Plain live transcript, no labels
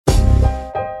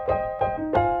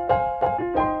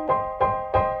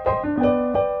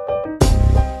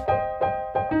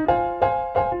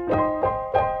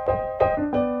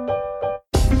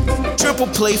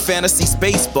Play Fantasy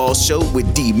Spaceball Show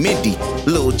with D. Mindy,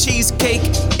 Lil Cheesecake,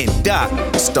 and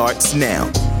Doc starts now.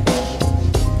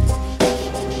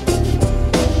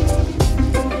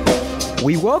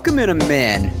 We welcome in a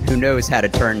man who knows how to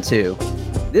turn two.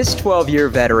 This 12-year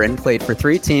veteran played for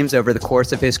 3 teams over the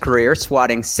course of his career,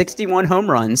 swatting 61 home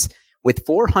runs with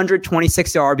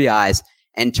 426 RBIs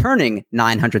and turning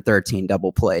 913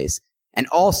 double plays. An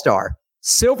all-star,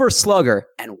 silver slugger,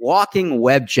 and walking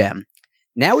web gem.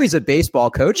 Now he's a baseball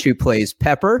coach who plays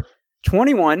Pepper,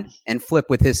 21, and Flip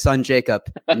with his son Jacob,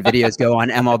 and videos go on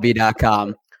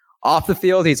MLB.com. Off the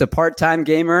field, he's a part-time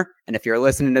gamer, and if you're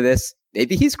listening to this,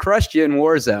 maybe he's crushed you in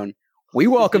Warzone. We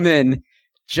welcome in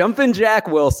Jumpin' Jack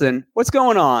Wilson. What's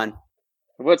going on?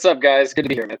 What's up, guys? Good to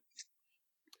be here, man.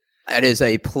 It is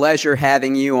a pleasure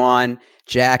having you on.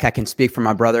 Jack, I can speak for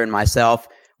my brother and myself.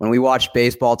 When we watched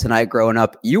baseball tonight growing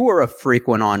up, you were a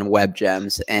frequent on Web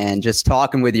Gems. And just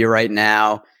talking with you right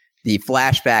now, the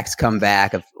flashbacks come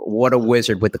back of what a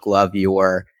wizard with the glove you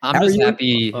were. I'm just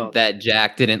happy that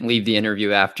Jack didn't leave the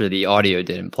interview after the audio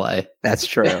didn't play. That's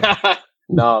true.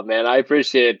 No, man, I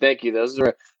appreciate it. Thank you. Those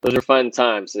are fun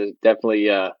times. It's definitely,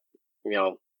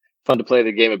 fun to play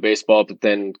the game of baseball, but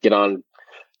then get on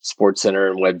Sports Center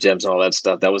and Web Gems and all that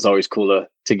stuff. That was always cool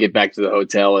to get back to the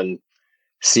hotel and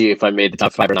see if I made the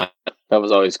top 5 or not. That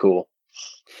was always cool.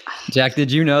 Jack,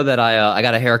 did you know that I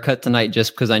got a haircut tonight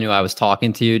just because I knew I was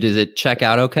talking to you? Does it check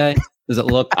out okay? Does it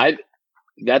look?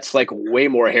 That's like way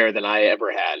more hair than I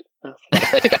ever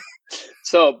had.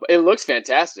 So it looks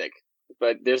fantastic.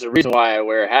 But there's a reason why I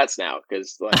wear hats now,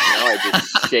 because now I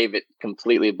just shave it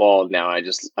completely bald. Now I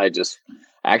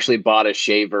actually bought a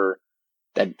shaver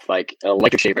that like an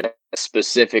electric shaver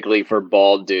specifically for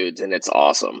bald dudes, and it's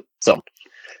awesome. So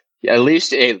yeah, at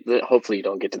least hopefully you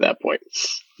don't get to that point.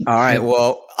 All right.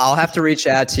 Well, I'll have to reach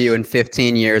out to you in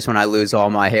 15 years when I lose all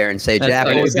my hair and say, Jack,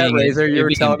 what was that razor you were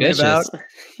telling me about?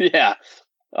 Yeah,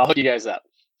 I'll hook you guys up.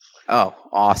 Oh,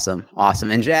 awesome.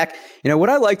 Awesome. And Jack, what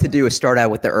I like to do is start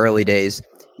out with the early days.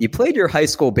 You played your high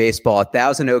school baseball at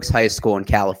Thousand Oaks High School in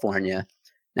California.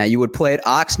 Now, you would play at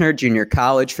Oxnard Junior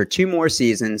College for 2 more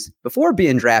seasons before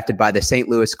being drafted by the St.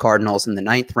 Louis Cardinals in the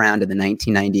 9th round of the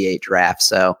 1998 draft.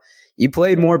 So you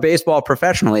played more baseball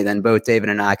professionally than both David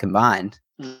and I combined.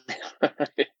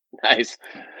 Nice.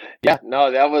 Yeah,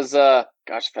 no, that was, it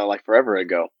felt like forever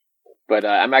ago. But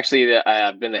I'm actually,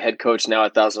 I've been the head coach now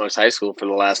at Thousand Oaks High School for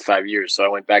the last 5 years. So I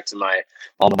went back to my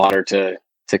alma mater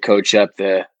to coach up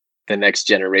the next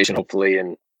generation, hopefully,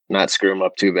 and not screw them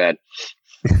up too bad.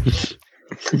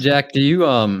 Jack, do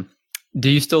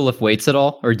you still lift weights at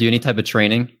all, or do any type of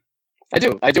training? I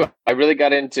do. I really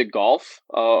got into golf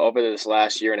over this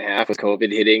last year and a half with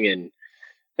COVID hitting, and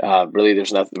really there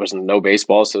was no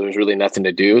baseball, so there's really nothing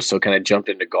to do. So kind of jumped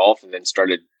into golf and then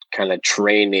started kind of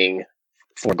training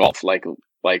for golf, like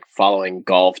following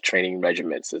golf training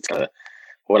regiments. It's kind of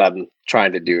what I'm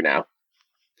trying to do now.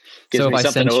 Gives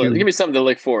me something to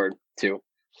look forward to.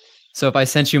 So if I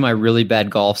sent you my really bad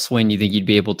golf swing, you think you'd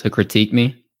be able to critique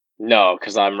me? No,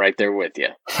 because I'm right there with you.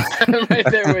 I'm right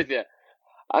there with you.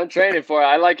 I'm training for it.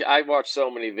 I watch so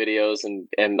many videos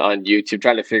and on YouTube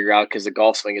trying to figure out, because the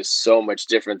golf swing is so much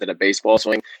different than a baseball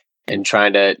swing, and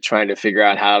trying to figure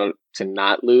out how to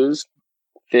not lose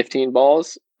 15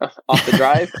 balls off the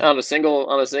drive on a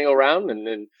single round, and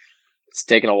then it's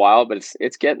taken a while, but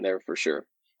it's getting there for sure.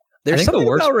 I think the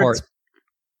worst part.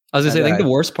 I was gonna say, I think the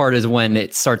worst part is when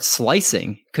it starts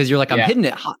slicing, because you're like, I'm hitting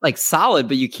it like solid,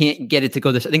 but you can't get it to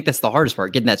go this. I think that's the hardest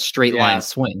part, getting that straight line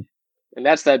swing. And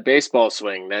that's that baseball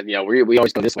swing that we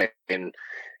always go this way, and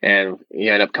you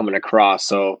end up coming across.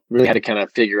 So really had to kind of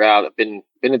figure out. I've been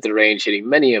at the range hitting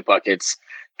many buckets,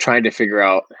 trying to figure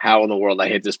out how in the world I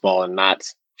hit this ball and not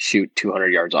shoot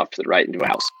 200 yards off to the right into a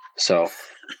house. So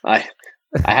I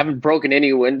haven't broken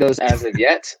any windows as of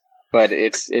yet, but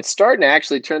it's starting to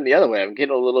actually turn the other way. I'm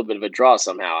getting a little bit of a draw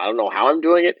somehow. I don't know how I'm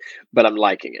doing it, but I'm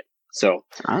liking it. So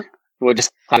I don't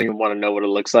even want to know what it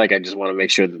looks like. I just want to make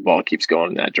sure the ball keeps going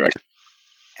in that direction.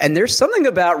 And there's something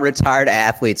about retired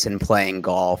athletes and playing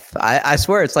golf. I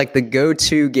swear it's like the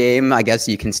go-to game. I guess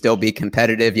you can still be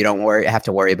competitive. You don't have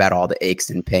to worry about all the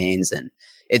aches and pains, and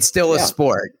it's still a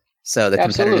sport. So the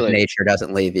competitive nature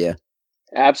doesn't leave you.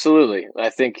 Absolutely.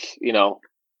 I think,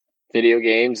 video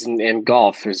games and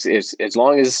golf is as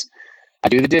long as I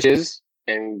do the dishes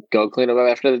and go clean up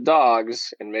after the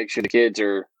dogs and make sure the kids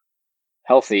are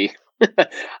healthy,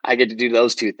 I get to do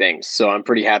those 2 things. So I'm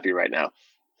pretty happy right now.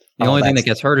 The only thing that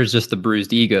gets hurt is just the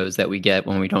bruised egos that we get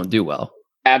when we don't do well.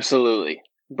 Absolutely.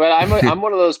 But I'm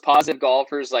one of those positive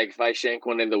golfers. Like if I shank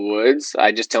one in the woods,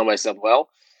 I just tell myself, well,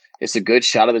 it's a good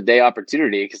shot of the day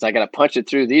opportunity because I got to punch it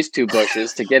through these two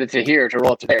bushes to get it to here to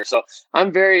roll up to there. So I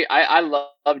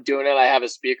love doing it. I have a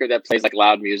speaker that plays like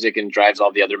loud music and drives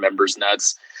all the other members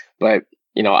nuts. But,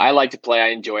 I like to play. I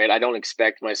enjoy it. I don't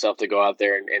expect myself to go out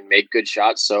there and make good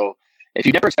shots. So if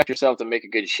you never expect yourself to make a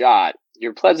good shot,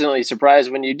 you're pleasantly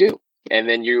surprised when you do. And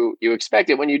then you expect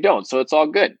it when you don't. So it's all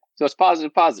good. So it's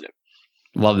positive.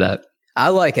 Love that. I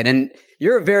like it. And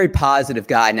you're a very positive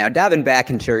guy. Now, diving back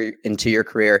into your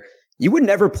career, you would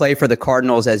never play for the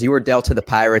Cardinals as you were dealt to the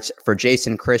Pirates for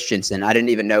Jason Christensen. I didn't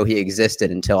even know he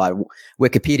existed until I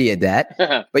Wikipedia'd that.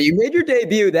 But you made your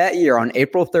debut that year on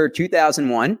April 3rd,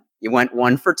 2001. You went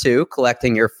 1 for 2,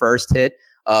 collecting your first hit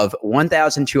of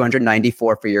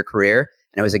 1,294 for your career.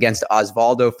 And it was against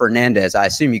Osvaldo Fernandez. I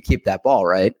assume you keep that ball,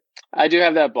 right? I do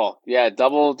have that ball. Yeah,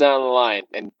 double down the line.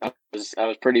 And I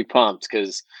was pretty pumped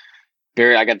because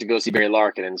I got to go see Barry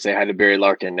Larkin and say hi to Barry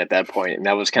Larkin at that point. And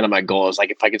that was kind of my goal. I was like,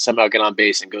 if I could somehow get on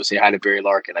base and go say hi to Barry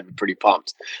Larkin, I'd be pretty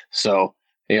pumped. So,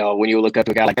 when you look up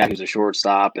to a guy like that who's a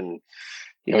shortstop and,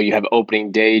 you have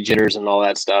opening day jitters and all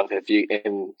that stuff.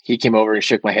 And he came over and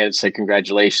shook my hand and said,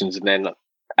 congratulations. And then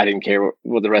I didn't care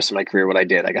what the rest of my career, what I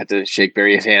did. I got to shake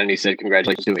Barry's hand and he said,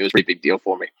 congratulations to me. It was a pretty big deal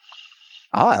for me.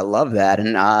 Oh, I love that.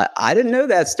 And I didn't know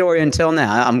that story until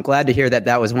now. I'm glad to hear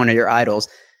that was one of your idols.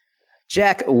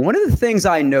 Jack, one of the things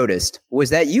I noticed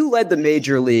was that you led the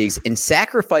major leagues in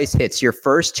sacrifice hits your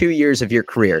first 2 years of your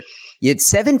career. You had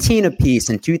 17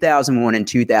 apiece in 2001 and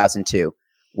 2002.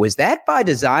 Was that by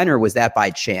design or was that by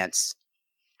chance?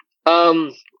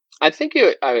 I think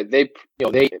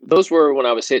those were when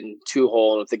I was hitting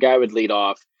 2-hole, and if the guy would lead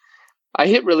off, I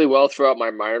hit really well throughout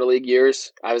my minor league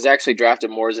years. I was actually drafted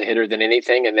more as a hitter than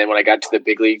anything, and then when I got to the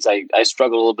big leagues, I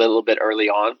struggled a little bit early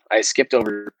on. I skipped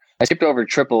over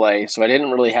AAA, so I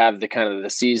didn't really have the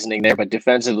seasoning there. But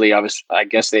defensively, I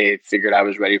guess they figured I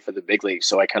was ready for the big league,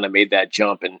 so I kind of made that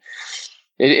jump, and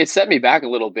it set me back a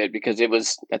little bit because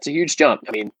that's a huge jump.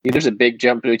 I mean, there's a big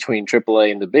jump between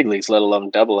AAA and the big leagues, let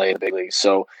alone AA and the big leagues.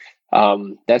 So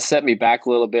that set me back a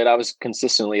little bit. I was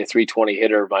consistently a 320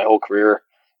 hitter my whole career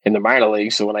in the minor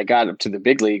leagues. So when I got up to the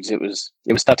big leagues, it was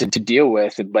tough to deal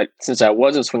with. But since I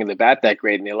wasn't swinging the bat that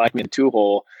great and they liked me in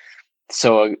 2-hole,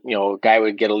 so a guy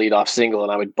would get a leadoff single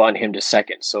and I would bunt him to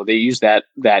second. So they used that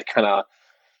kind of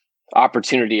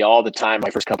opportunity all the time my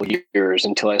first couple of years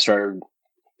until I started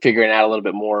figuring out a little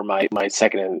bit more my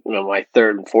second and my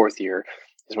third and fourth year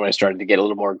is when I started to get a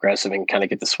little more aggressive and kind of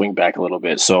get the swing back a little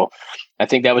bit. So I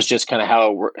think that was just kind of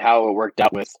how it worked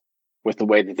out with the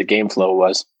way that the game flow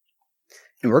was.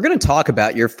 And we're going to talk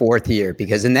about your fourth year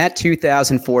because in that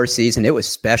 2004 season, it was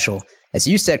special. As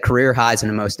you set career highs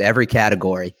in almost every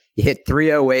category. You hit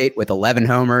 308 with 11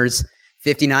 homers,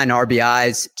 59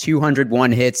 RBIs,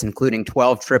 201 hits, including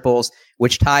 12 triples,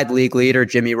 which tied league leader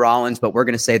Jimmy Rollins. But we're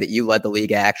going to say that you led the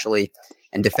league actually.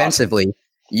 And defensively,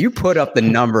 you put up the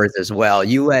numbers as well.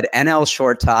 You led NL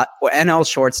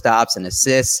shortstops and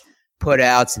assists,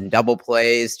 putouts, and double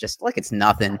plays, just like it's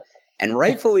nothing. And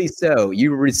rightfully so,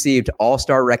 you received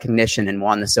all-star recognition and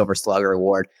won the Silver Slugger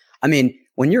Award. I mean,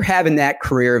 when you're having that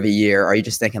career of a year, are you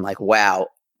just thinking like, wow,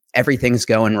 everything's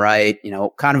going right?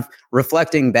 Kind of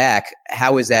reflecting back,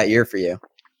 how was that year for you?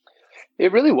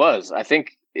 It really was. I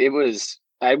think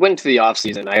I went to the off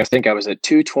season. I think I was at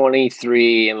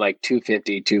 223 and like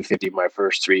 250 my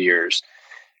first 3 years.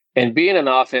 And being an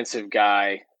offensive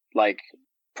guy, like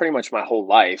pretty much my whole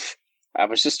life, I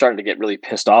was just starting to get really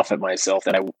pissed off at myself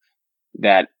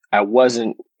that I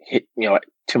wasn't hit,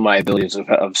 to my abilities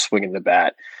of swinging the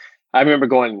bat. I remember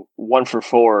going 1 for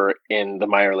 4 in the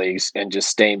minor leagues and just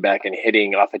staying back and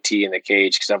hitting off a tee in the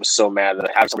cage because I was so mad that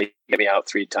I had somebody get me out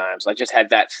 3 times. I just had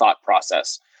that thought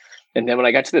process. And then when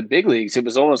I got to the big leagues, it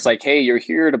was almost like, hey, you're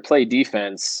here to play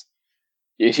defense.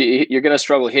 You're going to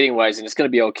struggle hitting wise and it's going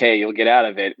to be okay. You'll get out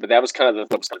of it. But that was kind of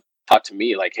what was taught to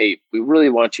me, like, hey, we really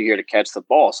want you here to catch the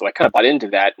ball. So I kind of bought into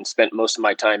that and spent most of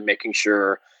my time making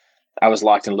sure I was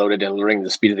locked and loaded and learning the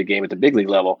speed of the game at the big league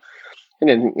level. And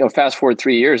then, fast forward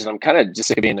 3 years, and I'm kind of just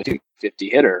sick of being a 250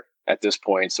 hitter at this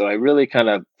point. So I really kind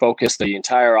of focused the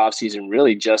entire offseason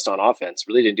really just on offense.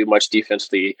 Really didn't do much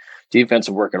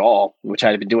defensive work at all, which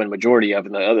I had been doing the majority of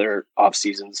in the other off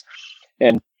seasons.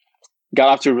 And got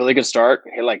off to a really good start.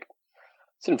 Hit like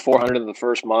 400 in the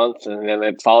first month, and then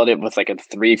I followed it with like a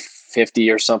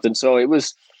 350 or something. So it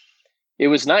was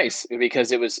nice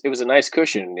because it was a nice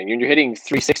cushion. And you're hitting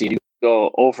 360, you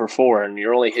go 0 for 4, and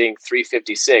you're only hitting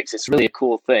 356. It's really a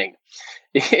cool thing.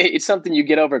 It's something you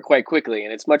get over quite quickly,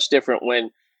 and it's much different when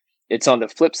it's on the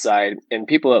flip side. And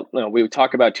people, we would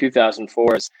talk about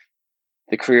 2004 as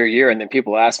the career year. And then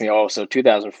people ask me, oh, so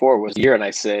 2004 was the year. And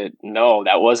I said, no,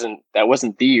 that wasn't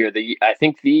the year. I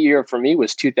think the year for me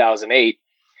was 2008.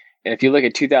 And if you look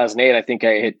at 2008, I think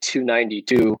I hit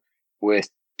 292 with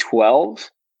 12,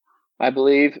 I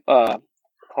believe,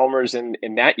 homers in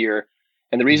that year.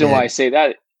 And the reason why I say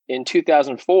that, in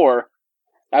 2004,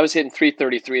 I was hitting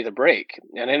 333 the break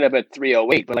and I ended up at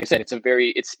 308. But like I said,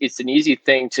 it's an easy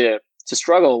thing to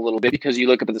struggle a little bit because you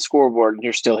look up at the scoreboard and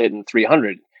you're still hitting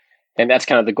 300. And that's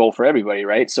kind of the goal for everybody,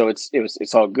 right? So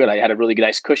it's all good. I had a really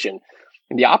nice cushion.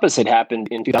 And the opposite happened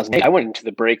in 2008. I went into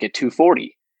the break at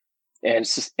 240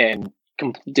 and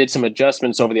did some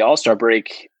adjustments over the All-Star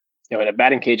break, in a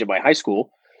batting cage at my high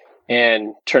school,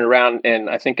 and turned around, and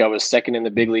I think I was second in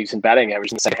the big leagues in batting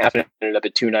average in the second half, and ended up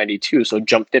at 292. So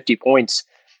jumped 50 points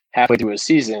halfway through a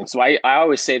season. So I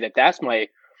always say that that's my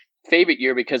favorite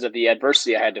year because of the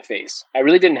adversity I had to face. I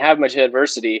really didn't have much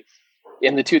adversity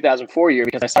in the 2004 year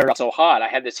because I started off so hot. I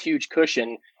had this huge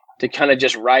cushion to kind of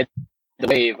just ride the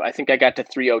wave. I think I got to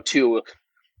 302.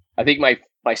 I think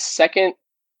my second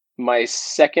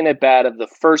at bat of the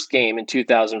first game in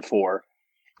 2004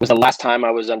 was the last time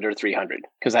I was under 300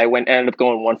 because I ended up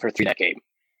going 1 for 3 that game.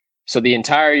 So the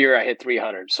entire year I hit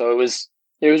 300. So it was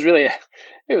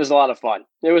a lot of fun.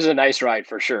 It was a nice ride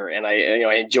for sure, and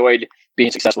I enjoyed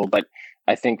being successful. But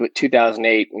I think with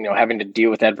 2008, having to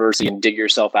deal with adversity and dig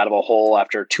yourself out of a hole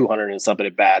after 200 and something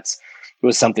at bats, it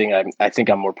was something I think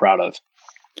I'm more proud of.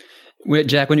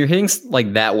 Jack, when you're hitting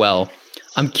like that well,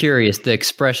 I'm curious. The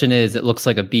expression is it looks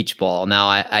like a beach ball. Now,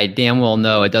 I damn well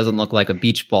know it doesn't look like a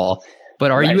beach ball, but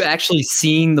are you actually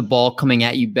seeing the ball coming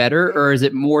at you better, or is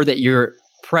it more that you're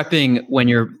prepping when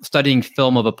you're studying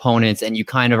film of opponents and you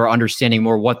kind of are understanding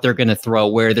more what they're going to throw,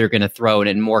 where they're going to throw it,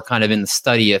 and more kind of in the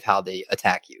study of how they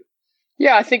attack you?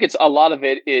 Yeah, I think a lot of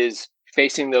it is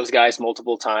facing those guys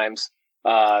multiple times,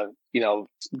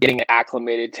 getting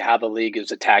acclimated to how the league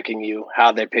is attacking you,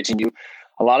 how they're pitching you.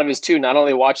 A lot of it is too, not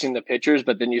only watching the pitchers,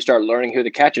 but then you start learning who the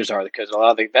catchers are because a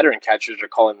lot of the veteran catchers are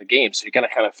calling the game. So you kind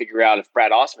of figure out if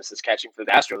Brad Ausmus is catching for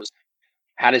the Astros,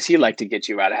 how does he like to get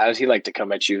you out? How does he like to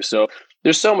come at you? So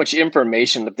there's so much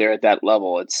information up there at that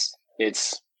level.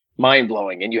 It's mind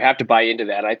blowing, and you have to buy into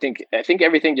that. I think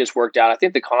everything just worked out. I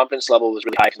think the confidence level was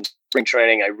really high in spring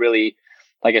training.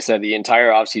 Like I said, the entire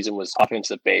offseason was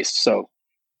offensive based. So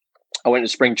I went to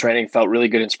spring training, felt really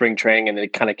good in spring training, and then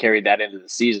it kind of carried that into the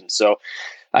season. So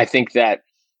I think that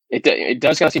it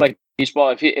does kind of seem like beach ball.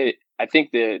 I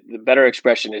think the better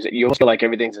expression is that you almost feel like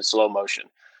everything's in slow motion.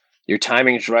 Your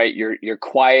timing is right. You're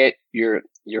quiet. You're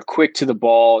quick to the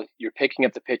ball. You're picking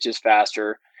up the pitches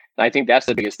faster. And I think that's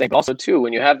the biggest thing. Also, too,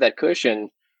 when you have that cushion,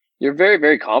 you're very,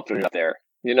 very confident up there.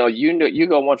 You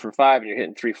go 1 for 5 and you're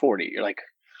hitting 340. You're like,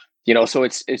 so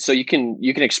it's so you can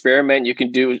experiment. You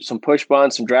can do some push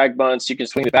bunts, some drag bunts. You can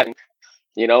swing the bat. And,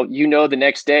 the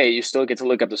next day you still get to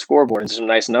look up the scoreboard and there's some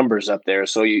nice numbers up there.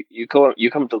 So you come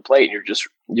to the plate and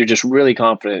you're just really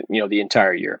confident. The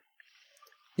entire year.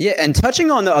 Yeah, and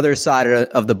touching on the other side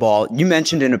of the ball, you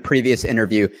mentioned in a previous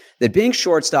interview that being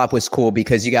shortstop was cool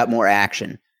because you got more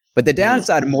action. But the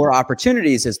downside of more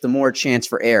opportunities is the more chance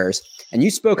for errors. And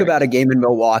you spoke about a game in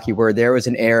Milwaukee where there was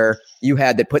an error you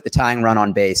had that put the tying run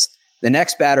on base. The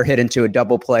next batter hit into a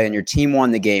double play and your team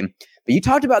won the game. But you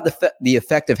talked about the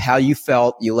effect of how you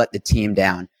felt you let the team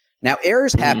down. Now,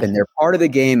 errors happen. They're part of the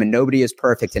game and nobody is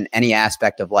perfect in any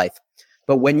aspect of life.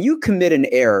 But when you commit an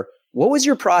error, what was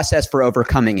your process for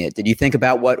overcoming it? Did you think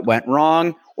about what went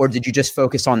wrong, or did you just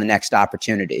focus on the next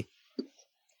opportunity?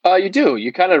 You do.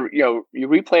 You kind of, you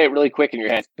replay it really quick in your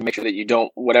head to make sure that you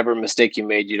don't, whatever mistake you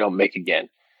made, you don't make again.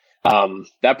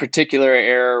 That particular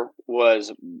error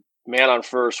was man on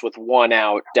first with 1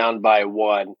 out, down by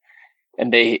 1,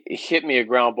 and they hit me a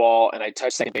ground ball, and I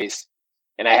touched second base,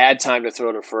 and I had time to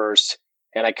throw to first,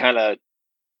 and I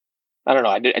don't know,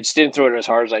 I just didn't throw it as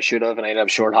hard as I should have, and I ended up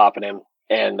short hopping him.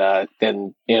 And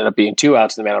then ended up being 2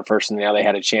 outs in the man on first, and now they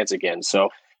had a chance again. So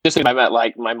just in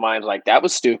my mind, like, that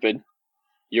was stupid.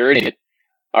 You're an idiot.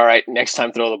 All right, next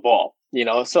time throw the ball.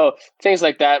 So things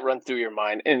like that run through your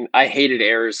mind. And I hated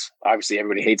errors. Obviously,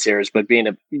 everybody hates errors, but being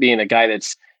a guy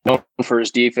that's known for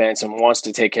his defense and wants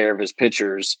to take care of his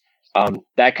pitchers,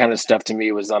 that kind of stuff to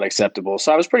me was unacceptable.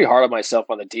 So I was pretty hard on myself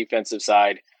on the defensive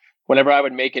side. Whenever I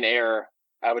would make an error,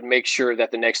 I would make sure that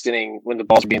the next inning, when the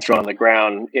balls were being thrown on the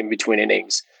ground in between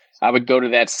innings, I would go to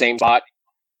that same spot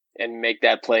and make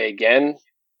that play again.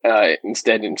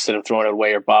 Instead of throwing it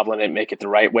away or bobbling it, make it the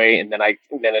right way. And then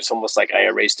it's almost like I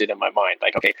erased it in my mind.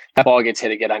 Like, okay, that ball gets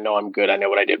hit again. I know I'm good. I know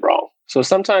what I did wrong. So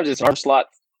sometimes it's an arm slot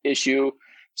issue.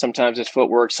 Sometimes it's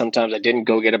footwork. Sometimes I didn't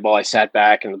go get a ball. I sat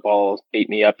back and the ball ate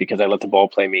me up because I let the ball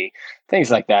play me. Things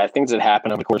like that. Things that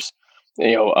happen. Of course,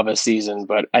 of a season.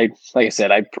 But like I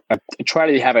said, I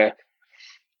try to have a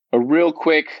real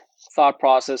quick thought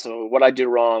process of what I did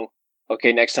wrong.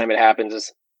 Okay, next time it happens,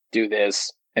 is do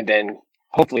this, and then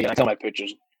hopefully I tell my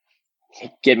pitchers,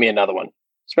 get me another one.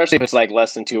 Especially if it's like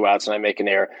less than 2 outs and I make an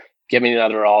error, give me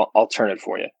another. I'll turn it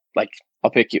for you. Like I'll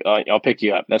pick you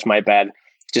up. That's my bad.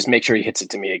 Just make sure he hits it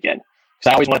to me again.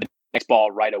 Because I always wanted the next ball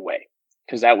right away.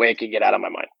 Because that way it could get out of my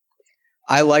mind.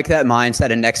 I like that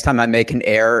mindset. And next time I make an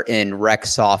error in rec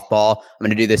softball, I'm going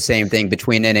to do the same thing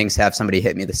between innings, have somebody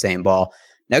hit me the same ball.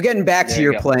 Now, getting back to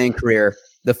your playing career,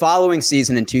 the following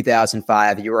season in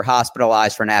 2005, you were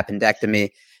hospitalized for an appendectomy.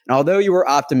 And although you were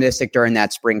optimistic during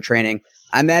that spring training,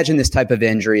 I imagine this type of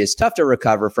injury is tough to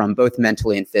recover from both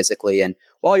mentally and physically. And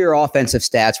while your offensive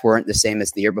stats weren't the same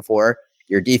as the year before,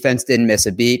 your defense didn't miss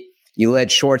a beat. You led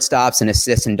shortstops and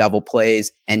assists and double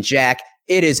plays. And Jack,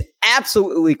 it is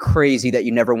absolutely crazy that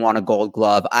you never won a Gold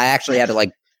Glove. I actually had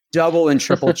to double and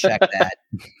triple check that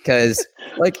because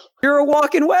you're a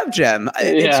walking web gem.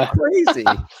 It's crazy.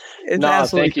 It's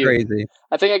absolutely crazy.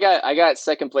 I think I got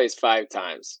second place 5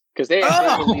 times because they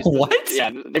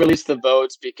released the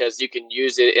votes because you can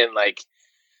use it in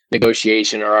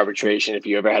negotiation or arbitration if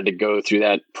you ever had to go through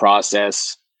that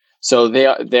process. So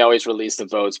they always release the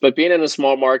votes. But being in a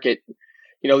small market,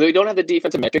 they don't have the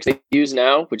defensive metrics they use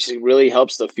now, which really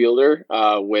helps the fielder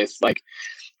with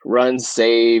runs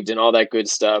saved and all that good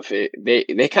stuff.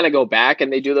 They kind of go back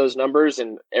and they do those numbers,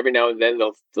 and every now and then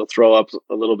they'll throw up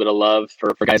a little bit of love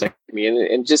for guys like me,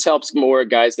 and just helps more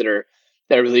guys that are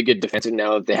really good defensive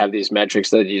now that they have these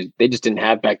metrics that they just didn't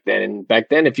have back then. And back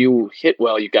then, if you hit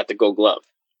well, you got the Gold Glove,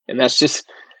 and that's just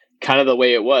kind of the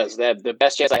way it was. That the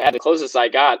best chance I had, the closest I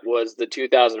got was the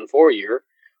 2004 year,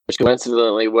 which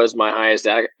coincidentally was my highest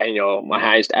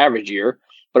average year,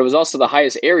 but it was also the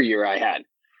highest error year I had.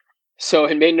 So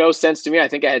it made no sense to me. I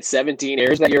think I had 17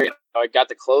 errors that year. I got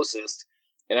the closest,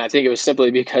 and I think it was simply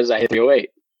because I hit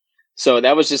 308. So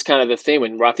that was just kind of the thing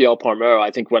when Rafael Palmeiro, I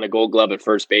think, won a Gold Glove at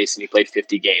first base, and he played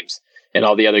 50 games, and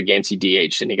all the other games he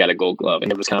DH'd, and he got a Gold Glove.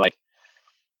 And it was kind of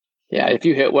if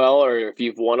you hit well or if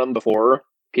you've won them before,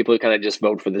 people kind of just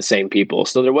vote for the same people.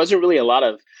 So there wasn't really I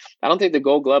don't think the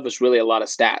Gold Glove was really a lot of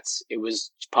stats. It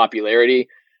was popularity.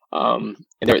 And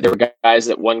there were guys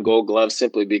that won Gold Gloves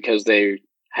simply because they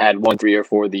had won 3 or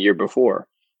 4 the year before.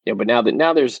 But now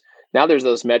there's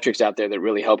those metrics out there that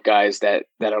really help guys that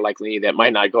are like me that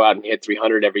might not go out and hit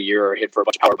 300 every year or hit for a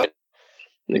bunch of power, but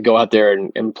they go out there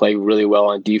and play really well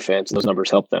on defense, and those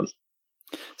numbers help them.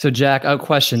 So Jack, a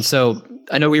question. So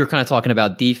I know we were kind of talking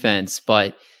about defense,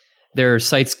 but there are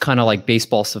sites kind of like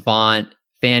Baseball Savant,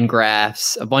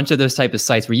 FanGraphs, a bunch of those type of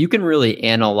sites where you can really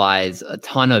analyze a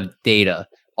ton of data,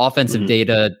 offensive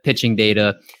data, pitching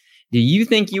data. Do you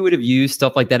think you would have used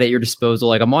stuff like that at your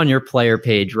disposal? I'm on your player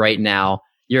page right now.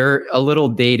 You're a little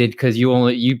dated because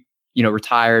you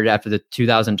retired after the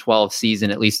 2012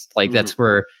 season. At least that's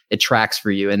where it tracks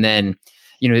for you. And then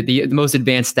the most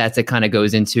advanced stats it kind of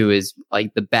goes into is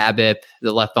the BABIP,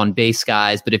 the left on base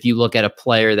guys. But if you look at a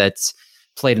player that's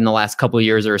played in the last couple of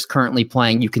years or is currently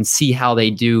playing, you can see how they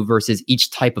do versus each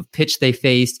type of pitch they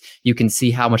faced. You can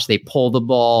see how much they pull the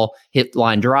ball, hit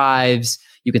line drives.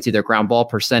 You can see their ground ball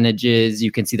percentages.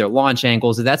 You can see their launch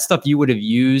angles. Is that stuff you would have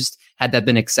used had that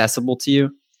been accessible to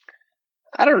you?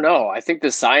 I don't know. I think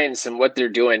the science and what they're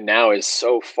doing now is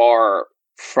so far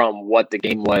from what the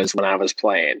game was when I was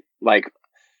playing.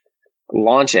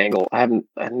 Launch angle, I have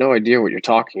no idea what you're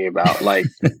talking about.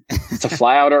 It's a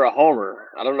fly out or a homer.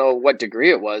 I don't know what degree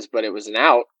it was, but it was an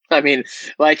out. I mean,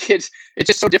 it's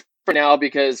just so different now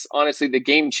because honestly, the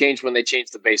game changed when they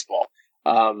changed the baseball.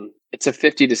 It's a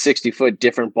 50 to 60 foot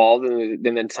different ball than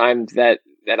the time that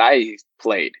I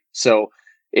played. So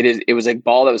it was a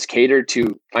ball that was catered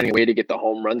to finding a way to get the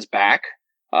home runs back.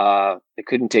 They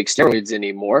couldn't take steroids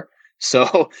anymore.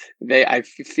 So I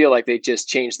feel like they just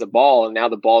changed the ball, and now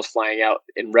the ball's flying out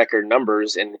in record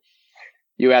numbers. And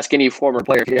you ask any former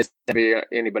player, if you guys have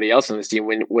anybody else on this team,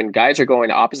 when guys are going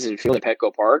to opposite field at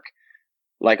Petco Park,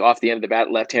 off the end of the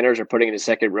bat, left-handers are putting in the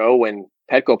second row. When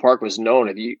Petco Park was known,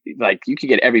 if you could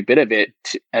get every bit of it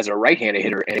as a right-handed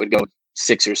hitter, and it would go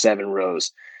 6 or 7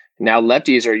 rows. Now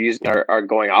lefties are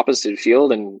going opposite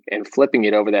field and flipping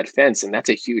it over that fence, and that's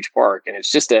a huge park. And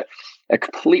it's just a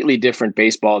completely different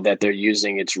baseball that they're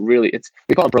using.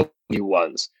 We call them Pro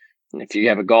V1s. And if you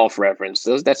have a golf reference,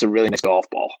 that's a really nice golf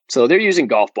ball. So they're using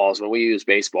golf balls when we use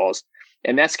baseballs,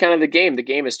 and that's kind of the game. The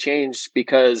game has changed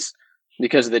because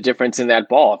of the difference in that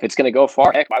ball. If it's going to go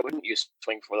far, heck, why wouldn't you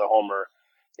swing for the homer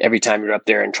every time you're up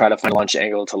there and try to find a launch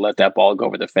angle to let that ball go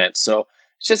over the fence? So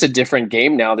it's just a different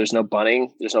game now. There's no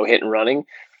bunting. There's no hit and running.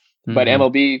 But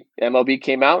MLB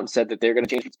came out and said that they're going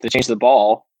to change the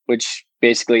ball, which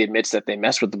basically admits that they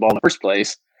messed with the ball in the first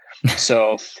place.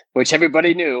 So, which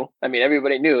everybody knew. I mean,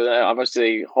 everybody knew.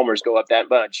 Obviously, homers go up that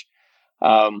much.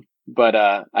 But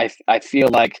I feel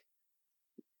like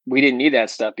we didn't need that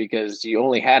stuff because you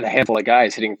only had a handful of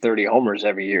guys hitting 30 homers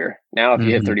every year. Now, if you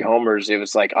hit 30 homers, it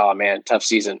was like, oh man, tough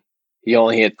season. You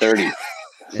only hit 30.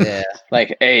 Yeah.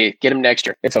 Like, hey, get him next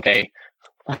year. It's okay.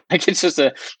 Like it's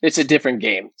a different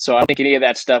game. So I don't think any of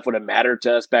that stuff would have mattered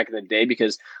to us back in the day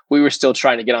because we were still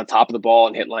trying to get on top of the ball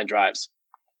and hit line drives.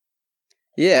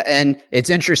 Yeah, and it's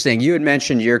interesting. You had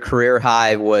mentioned your career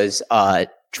high was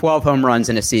 12 home runs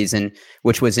in a season,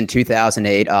 which was in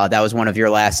 2008. That was one of your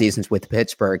last seasons with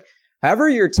Pittsburgh. However,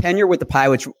 your tenure with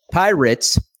the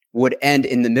Pirates would end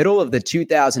in the middle of the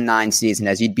 2009 season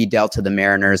as you'd be dealt to the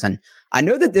Mariners. And I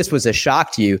know that this was a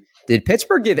shock to you. Did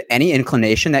Pittsburgh give any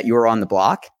inclination that you were on the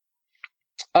block?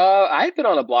 I've been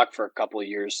on the block for a couple of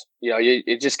years. You know,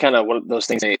 it just kind of one of those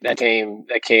things that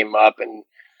came up, and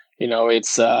you know,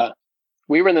 it's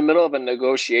we were in the middle of a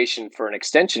negotiation for an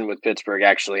extension with Pittsburgh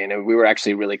actually, and we were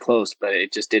actually really close, but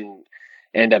it just didn't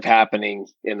end up happening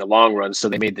in the long run. So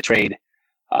they made the trade.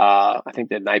 I think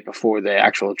the night before the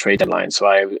actual trade deadline.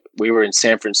 So we were in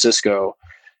San Francisco,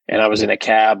 and I was in a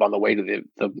cab on the way to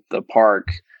the park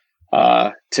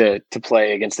to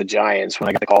play against the Giants when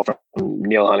I got the call from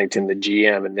Neil Huntington, the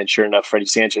GM, and then sure enough, Freddie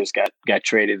Sanchez got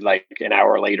traded like an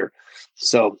hour later.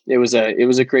 So it was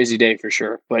a crazy day for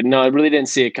sure. But no, I really didn't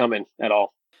see it coming at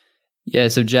all. Yeah.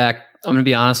 So Jack, I'm going to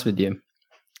be honest with you.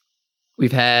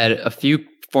 We've had a few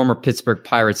former Pittsburgh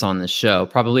Pirates on this show.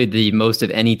 Probably the most of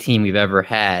any team we've ever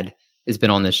had has been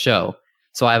on this show.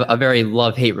 So I have a very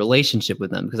love-hate relationship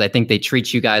with them because I think they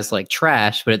treat you guys like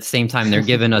trash, but at the same time, they're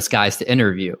giving us guys to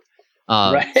interview.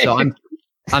 Right. So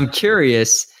I'm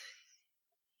curious.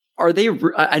 Are they?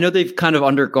 I know they've kind of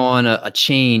undergone a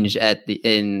change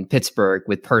in Pittsburgh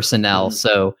with personnel. Mm-hmm.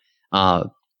 So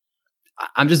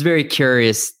I'm just very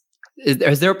curious.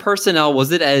 Is there personnel?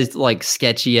 Was it as like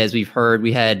sketchy as we've heard?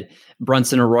 We had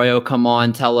Brunson Arroyo come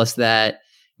on, tell us that.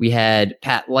 We had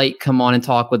Pat Light come on and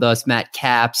talk with us. Matt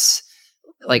Capps.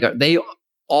 Like they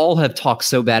all have talked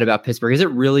so bad about Pittsburgh. Is it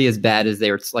really as bad as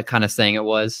they were like kind of saying it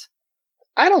was?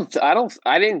 I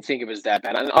didn't think it was that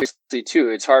bad. And obviously too,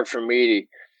 it's hard for me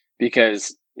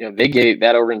because, you know,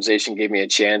 that organization gave me a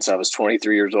chance. I was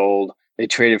 23 years old. They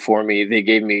traded for me. They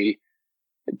gave me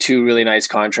 2 really nice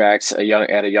contracts at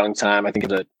a young time. I think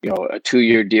it was a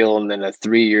 2-year deal and then a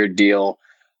 3-year deal.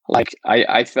 Like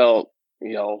I felt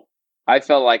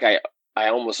like I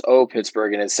almost owe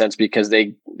Pittsburgh in a sense because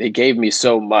they gave me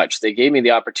so much. They gave me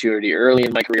the opportunity early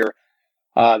in my career.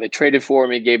 They traded for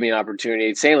me, gave me an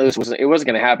opportunity. St. Louis wasn't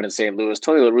going to happen in St. Louis.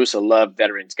 Tony La Russa loved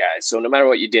veterans guys. So no matter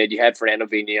what you did, you had Fernando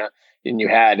Vina and you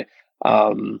had,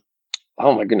 oh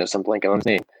my goodness, I'm blanking on his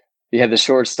name. You had the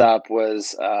shortstop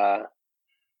was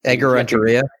Edgar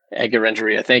Renteria. Edgar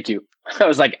Renteria. Thank you. I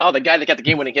was like, oh, the guy that got the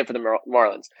game-winning hit for the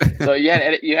Marlins. So you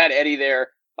had Eddie there.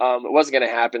 It wasn't going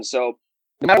to happen. So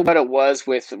no matter what it was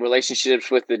with relationships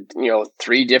with the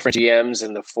 3 different GMs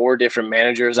and the 4 different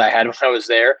managers I had when I was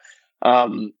there,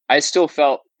 I still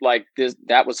felt like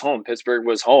that was home. Pittsburgh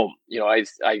was home. You know,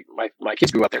 my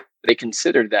kids grew up there. They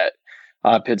considered that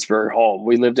Pittsburgh home.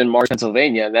 We lived in Mars,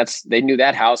 Pennsylvania, and they knew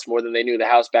that house more than they knew the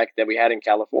house back that we had in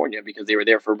California because they were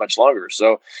there for much longer.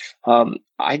 So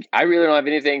I really don't have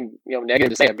anything negative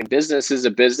to say. I mean, business is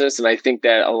a business, and I think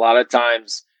that a lot of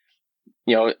times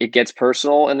it gets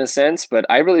personal in a sense, but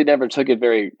I really never took it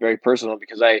very, very personal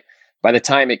because by the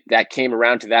time that came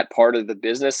around to that part of the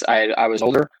business, I was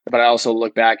older, but I also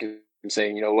look back and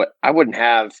say, you know what, I wouldn't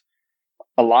have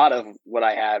a lot of what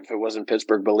I had if it wasn't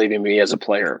Pittsburgh believing me as a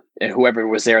player and whoever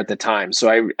was there at the time. So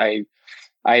I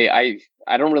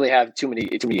don't really have too many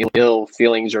ill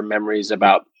feelings or memories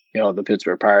about the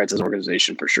Pittsburgh Pirates as an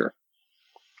organization for sure.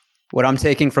 What I'm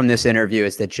taking from this interview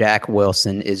is that Jack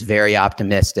Wilson is very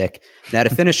optimistic. Now,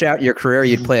 to finish out your career,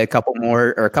 you'd play a couple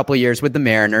of years with the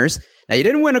Mariners. Now, you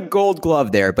didn't win a Gold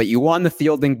Glove there, but you won the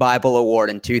Fielding Bible Award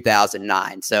in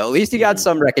 2009 So at least you got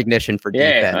some recognition for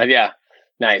defense. Yeah,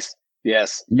 nice.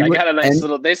 Yes, I got a nice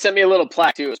little. They sent me a little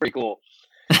plaque too. It was pretty cool.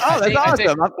 Oh, that's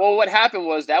awesome. Well, what happened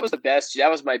was that was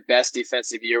my best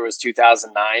defensive year was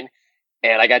 2009.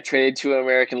 And I got traded to an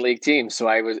American League team, so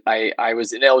I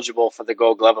was ineligible for the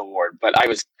Gold Glove Award. But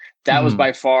that was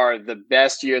by far the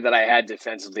best year that I had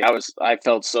defensively. I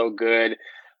felt so good.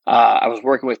 I was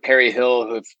working with Perry Hill,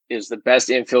 who is the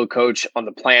best infield coach on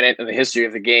the planet in the history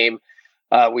of the game.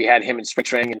 We had him in spring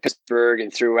training in Pittsburgh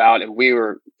and throughout, and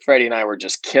Freddie and I were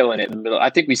just killing it in the middle.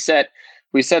 I think we set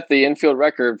we set the infield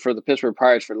record for the Pittsburgh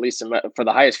Pirates for for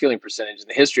the highest fielding percentage in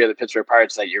the history of the Pittsburgh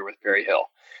Pirates that year with Perry Hill.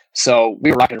 So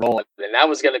we were rock and rolling, and that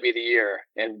was going to be the year.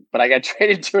 But I got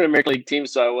traded to an American League team,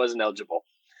 so I wasn't eligible.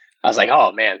 I was like,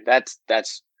 oh man, that's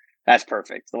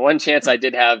perfect. The one chance I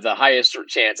did have, the highest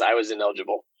chance, I was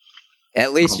ineligible.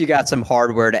 At least you got some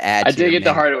hardware to add. I did get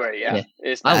the hardware, yeah.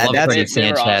 I love Freddie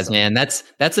Sanchez, awesome. Man.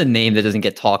 That's a name that doesn't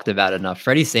get talked about enough.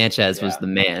 Freddie Sanchez was the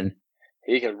man.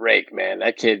 He could rake, man.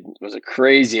 That kid was a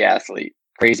crazy athlete.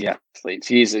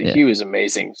 He was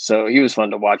amazing. So he was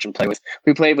fun to watch and play with.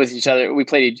 We played with each other. We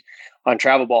played on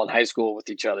travel ball in high school with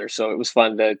each other. So it was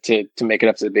fun to make it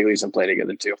up to the big leagues and play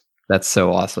together too. That's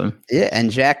so awesome. Yeah.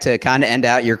 And Jack, to kind of end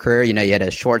out your career, you had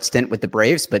a short stint with the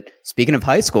Braves, but speaking of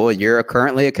high school, you're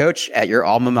currently a coach at your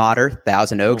alma mater,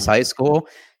 Thousand Oaks High School.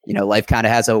 Life kind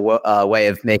of has a way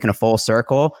of making a full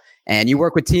circle, and you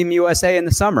work with Team USA in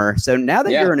the summer. So now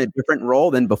that you're in a different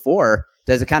role than before,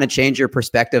 does it kind of change your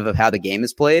perspective of how the game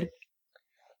is played?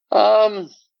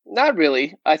 Not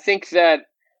really. I think that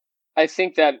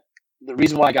the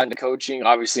reason why I got into coaching,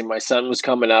 obviously my son was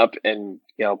coming up and,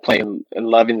 playing and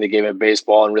loving the game of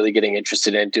baseball and really getting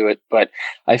interested into it. But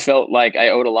I felt like I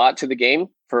owed a lot to the game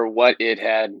for what it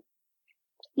had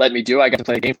let me do. I got to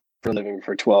play the game for a living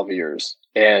for 12 years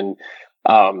and,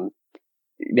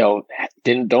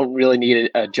 don't really need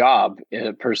a job in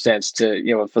a per sense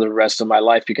to, for the rest of my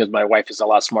life, because my wife is a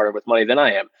lot smarter with money than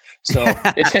I am. So,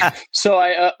 so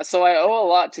I owe a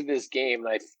lot to this game.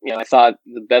 And I thought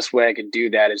the best way I could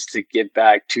do that is to give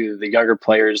back to the younger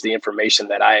players the information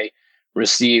that I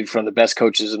received from the best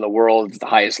coaches in the world at the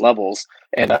highest levels,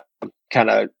 and kind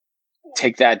of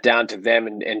take that down to them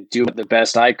and do the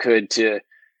best I could to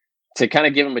kind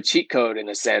of give them a cheat code in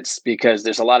a sense, because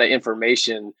there's a lot of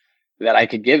information that I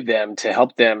could give them to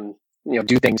help them,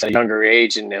 do things at a younger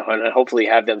age and hopefully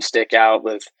have them stick out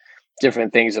with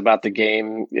different things about the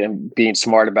game and being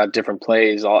smart about different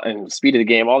plays and speed of the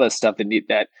game, all that stuff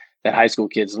that high school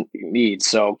kids need.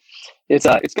 So it's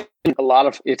been a lot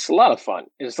of fun.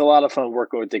 It's a lot of fun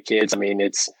working with the kids. I mean,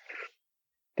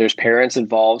 there's parents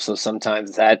involved, so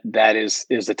sometimes that is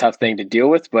a tough thing to deal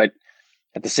with, but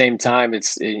at the same time,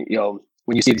 it's, when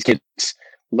you see these kids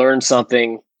learn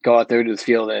something, go out there to the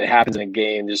field, and it happens in a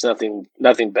game, there's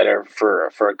nothing better for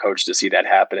a coach to see that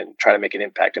happen and try to make an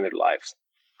impact in their lives.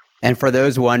 And for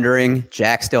those wondering,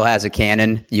 Jack still has a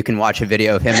Canon. You can watch a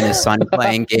video of him and his son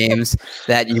playing games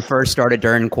that you first started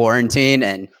during quarantine,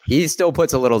 and he still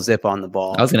puts a little zip on the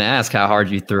ball. I was going to ask how hard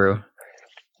you threw.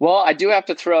 Well, I do have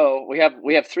to throw. We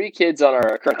have 3 kids on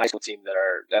our current high school team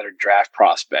that are draft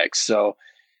prospects. So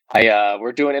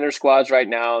we're doing inter squads right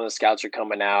now, and the scouts are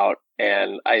coming out.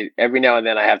 And every now and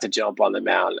then I have to jump on the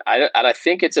mound. I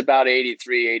think it's about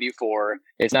 83, 84.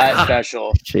 It's not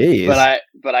special. Jeez.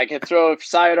 But I can throw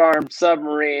sidearm,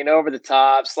 submarine, over the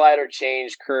top, slider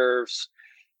change, curves,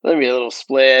 maybe a little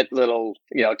split, little,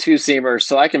 two-seamer.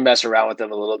 So I can mess around with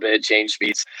them a little bit, change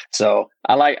speeds. So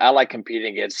I like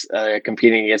competing against the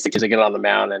kids that get on the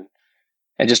mound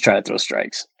and just try to throw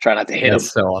strikes. Try not to hit them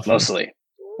so awesome. Mostly.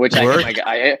 Which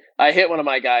I hit one of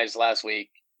my guys last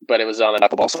week, but it was on a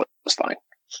knuckleball, so it was fine.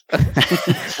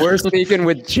 We're speaking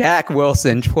with Jack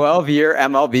Wilson, 12-year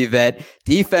MLB vet,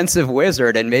 defensive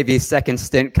wizard, and maybe second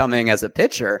stint coming as a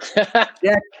pitcher.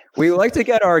 Jack, we like to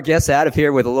get our guests out of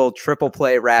here with a little triple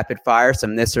play rapid fire,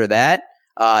 some this or that.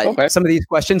 Okay. Some of these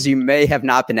questions you may have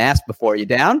not been asked before. You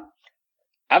down?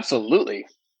 Absolutely.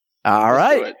 All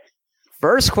right.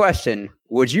 First question.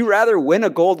 Would you rather win a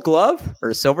Gold Glove or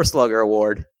a Silver Slugger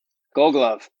award? Gold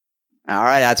Glove. All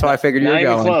right. That's why I figured you were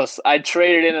going. Close. I'd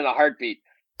trade it in a heartbeat.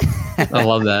 I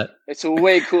love that. It's a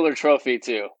way cooler trophy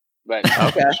too. But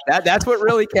okay, that's what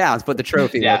really counts. What the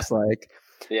trophy looks like.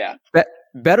 Yeah.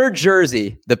 Better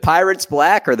jersey: the Pirates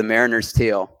black or the Mariners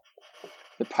teal?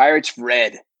 The Pirates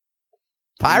red.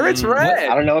 Pirates red.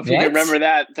 I don't know if you can remember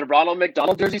that. The Ronald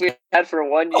McDonald jerseys we had for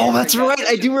 1 year. Oh, that's right.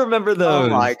 I do remember those. Oh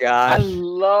my gosh. I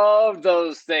love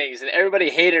those things, and everybody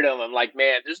hated them. I'm like,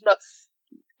 man,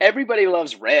 everybody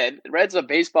loves red. Red's a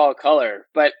baseball color,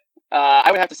 but I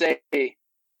would have to say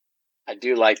I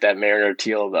do like that Mariner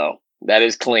teal though. That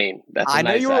is clean. That's a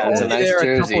nice. That's a nice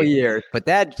jersey. A couple years, but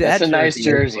that's a nice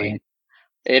jersey.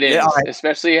 It is,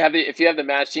 especially if you have the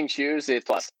matching shoes. It's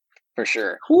plus for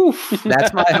sure.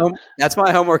 That's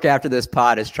my homework after this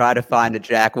pod is try to find a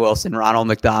Jack Wilson, Ronald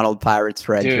McDonald Pirates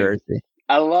red jersey.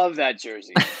 I love that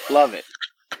jersey. Love it.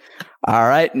 All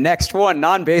right, next one,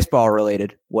 non-baseball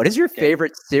related. What is your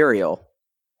favorite cereal?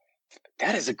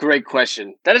 That is a great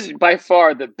question. That is by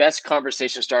far the best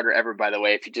conversation starter ever, by the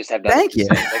way, if you just have Thank you.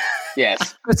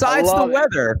 Yes. Besides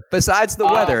the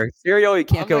weather, cereal you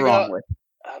can't go wrong with.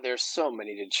 there's so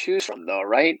many to choose from, though,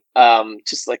 right?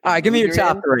 Just like all right, give me your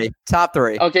top three. Top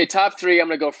three. Okay, top three. I'm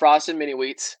gonna go Frosted Mini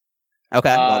Wheats.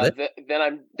 Okay, love it. Then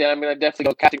I'm gonna definitely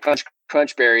go Captain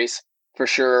Crunch Berries for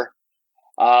sure.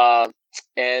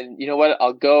 And you know what?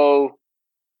 I'll go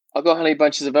Honey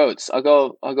Bunches of Oats. I'll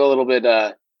go a little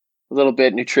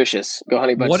bit nutritious. Go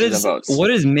Honey Bunches of Oats. What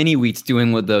is Mini Wheats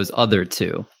doing with those other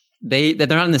two? They're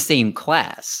not in the same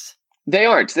class. They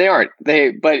aren't.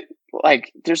 But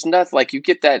like, there's nothing like you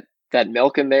get that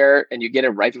milk in there, and you get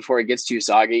it right before it gets too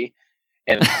soggy,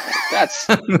 and that's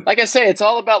like I say, it's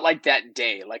all about like that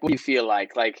day. Like, what do you feel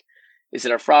like? Like, is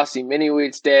it a Frosty Mini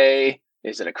Wheats day?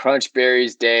 Is it a Crunch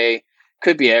Berries day?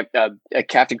 Could be a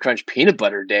Captain Crunch peanut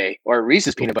butter day or a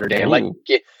Reese's peanut butter day. Like,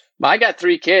 I got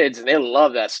 3 kids and they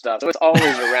love that stuff, so it's always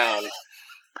around.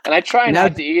 And I try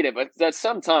not to eat it, but that's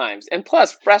sometimes. And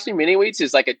plus, Frosty Mini Wheats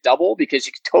is like a double because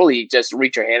you can totally just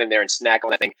reach your hand in there and snack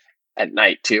on that thing at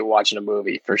night too, watching a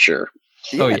movie for sure.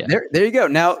 Oh yeah, there you go.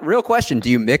 Now, real question: do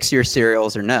you mix your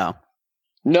cereals or no?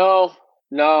 No.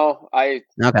 Okay.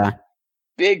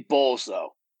 Big bowls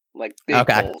though. Like big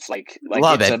bowls, like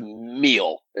Love it's it. a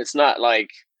meal. It's not like,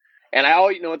 and I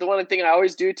always, the one thing I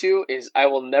always do too is I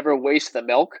will never waste the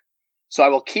milk, so I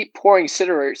will keep pouring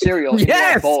cereal in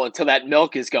that bowl until that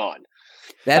milk is gone.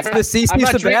 That's the CC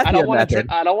Sabathia method.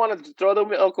 I don't want to throw the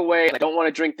milk away. And I don't want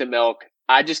to drink the milk.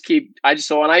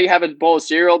 So when I have a bowl of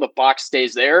cereal, the box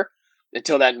stays there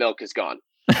until that milk is gone.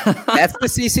 That's the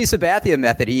CC Sabathia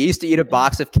method. He used to eat a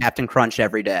box of Captain Crunch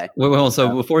every day.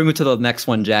 So before we move to the next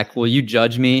one, Jack, will you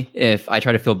judge me if I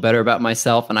try to feel better about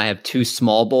myself and I have 2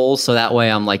 small bowls? So that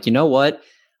way I'm like, you know what?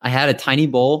 I had a tiny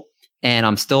bowl and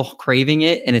I'm still craving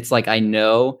it. And it's like, I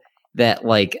know that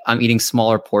like I'm eating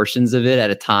smaller portions of it at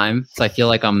a time. So I feel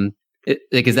like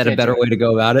is that a better way to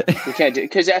go about it? You can't do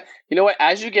it because you know what?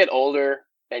 As you get older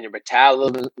and your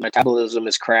metabolism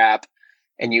is crap,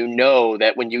 and you know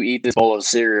that when you eat this bowl of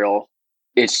cereal,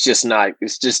 it's just not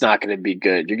going to be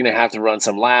good. You're going to have to run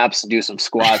some laps, do some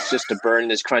squats just to burn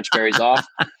this Crunch Berries off.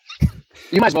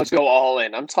 You might as well go all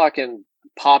in. I'm talking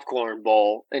popcorn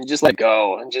bowl and just let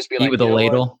go and just be like, eat with a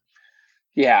ladle.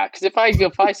 Yeah, because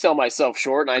if I sell myself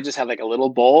short and I just have like a little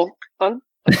bowl, I'm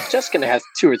just going to have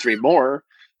 2 or 3 more.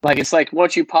 Like, it's like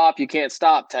once you pop, you can't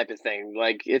stop type of thing.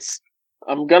 Like,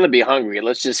 I'm going to be hungry.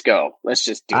 Let's just go. Let's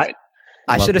just do it.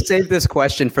 I should have saved this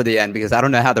question for the end because I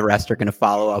don't know how the rest are going to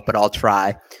follow up, but I'll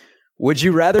try. Would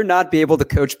you rather not be able to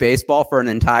coach baseball for an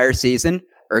entire season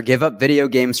or give up video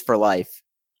games for life?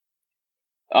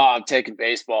 Oh, I'm taking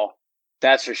baseball.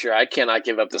 That's for sure. I cannot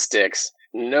give up the sticks.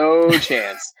 No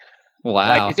chance.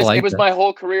 Wow. It was my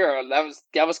whole career.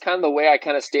 That was kind of the way I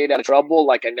kind of stayed out of trouble.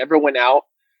 Like, I never went out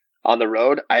on the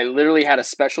road. I literally had a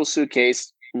special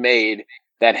suitcase made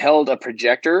that held a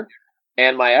projector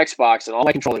and my Xbox and all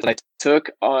my controllers that I took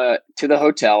to the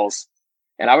hotels,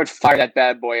 and I would fire that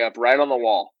bad boy up right on the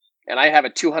wall. And I have a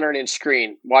 200-inch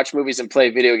screen, watch movies and play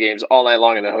video games all night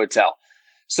long in the hotel.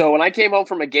 So when I came home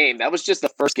from a game, that was just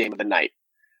the first game of the night.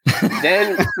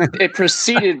 Then it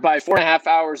proceeded by 4.5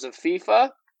 hours of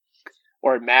FIFA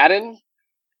or Madden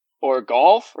or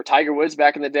golf or Tiger Woods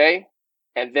back in the day.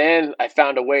 And then I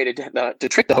found a way to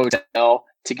trick the hotel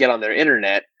to get on their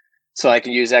internet so I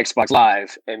can use Xbox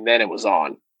Live, and then it was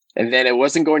on. And then it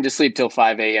wasn't going to sleep till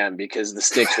 5 a.m. because the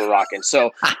sticks were rocking.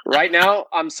 So right now,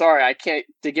 I'm sorry, I can't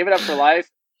to give it up for life.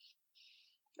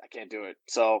 I can't do it.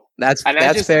 So that's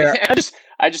fair.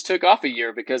 I just took off a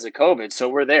year because of COVID. So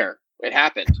we're there. It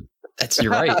happened.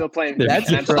 You're right. Still playing.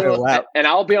 Wow. And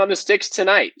I'll be on the sticks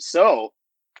tonight. So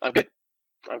I'm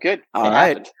good. All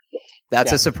right.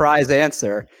 That's a surprise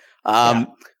answer.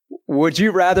 Would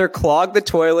you rather clog the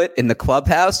toilet in the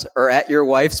clubhouse or at your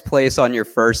wife's place on your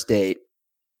first date?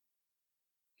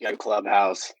 Yeah,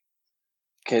 clubhouse.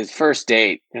 Because first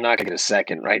date, you're not going to get a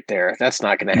second right there. That's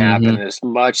not going to happen as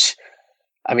much.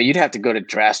 I mean, you'd have to go to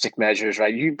drastic measures,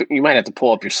 right? You might have to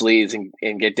pull up your sleeves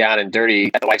and get down and dirty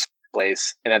at the wife's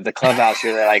place. And at the clubhouse,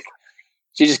 you're like,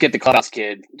 you just get the clubhouse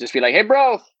kid. Just be like, hey,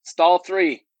 bro, stall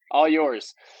 3, all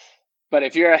yours. But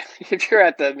if you're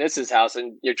at the missus' house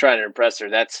and you're trying to impress her,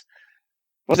 what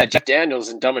was that, Jeff Daniels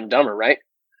in Dumb and Dumber, right?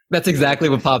 That's exactly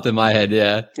what popped in my head.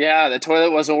 Yeah. Yeah, the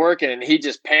toilet wasn't working, and he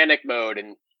just panic mode,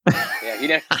 and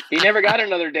he never got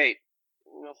another date.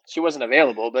 Well, she wasn't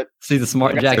available, but see,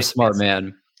 Jack is smart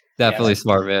man. Definitely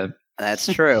smart man.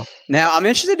 That's true. Now, I'm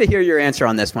interested to hear your answer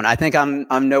on this one. I think I'm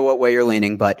know what way you're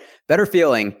leaning, but better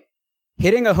feeling,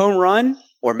 hitting a home run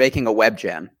or making a web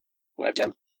jam? Web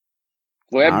jam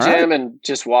and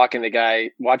just watching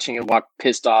him walk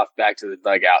pissed off back to the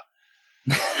dugout.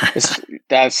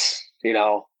 That's,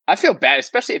 I feel bad,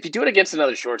 especially if you do it against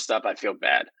another shortstop. I feel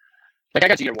bad. Like, I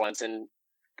got to do it once, and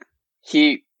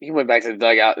he went back to the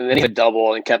dugout, and then he had a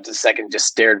double and kept a second, just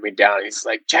stared me down. He's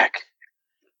like, Jack,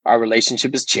 our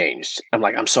relationship has changed. I'm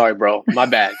like, I'm sorry, bro. My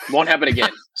bad. Won't happen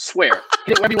again. Swear.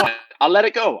 Hit it wherever you want. I'll let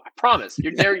it go. I promise.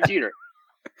 You're Derek Jeter.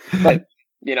 But,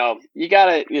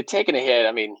 you're taking a hit.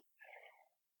 I mean,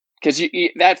 because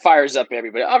that fires up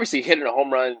everybody. Obviously, hitting a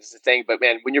home run is the thing. But,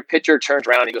 man, when your pitcher turns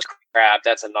around and he goes, crap,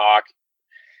 that's a knock.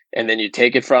 And then you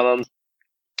take it from him.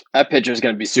 That pitcher is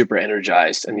going to be super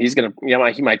energized. And he's going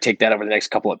to, he might take that over the next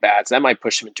couple of bats. That might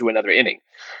push him into another inning.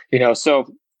 So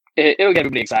it'll get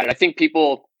everybody excited. I think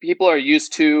people are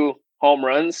used to home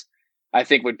runs. I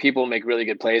think when people make really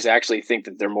good plays, I actually think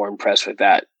that they're more impressed with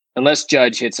that. Unless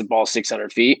Judge hits a ball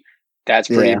 600 feet, that's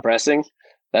pretty impressive.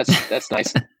 That's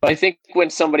nice. But I think when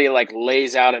somebody like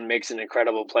lays out and makes an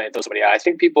incredible play and throws somebody out, I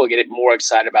think people get more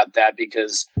excited about that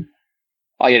because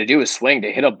all you got to do is swing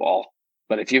to hit a ball.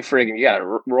 But if you got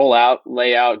to roll out,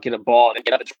 lay out, get a ball, and then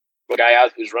get up and throw a guy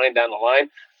out who's running down the line,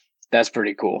 that's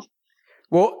pretty cool.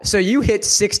 Well, so you hit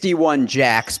 61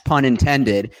 jacks, pun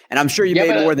intended, and I'm sure you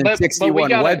made more than 61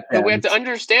 web. But we have to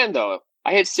understand, though,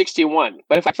 I hit 61.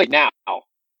 But if I played now,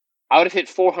 I would have hit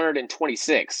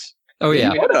 426. Oh,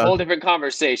 yeah. We have a whole different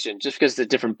conversation just because it's a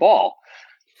different ball.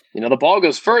 The ball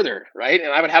goes further, right?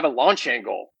 And I would have a launch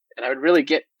angle, and I would really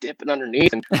get dipping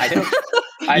underneath. And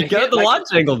I'd get the launch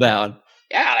angle down.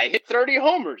 Yeah, I hit 30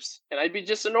 homers, and I'd be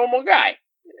just a normal guy.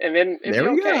 And then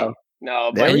there we go.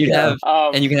 No, but and you can have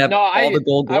all the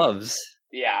Gold Gloves.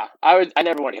 I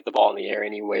never want to hit the ball in the air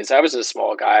anyways. I was a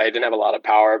small guy. I didn't have a lot of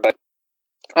power, but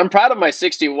I'm proud of my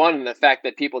 61 and the fact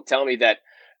that people tell me that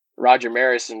Roger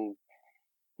Maris and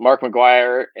Mark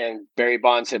McGwire and Barry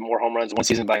Bonds hit more home runs in one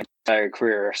season by my entire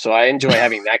career. So I enjoy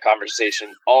having that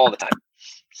conversation all the time.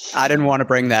 I didn't want to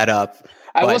bring that up.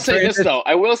 I will say this, though.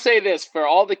 I will say this for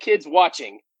all the kids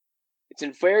watching.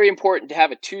 It's very important to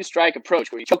have a two-strike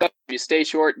approach where you choke up, you stay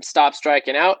short, and stop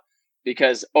striking out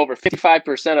because over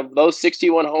 55% of those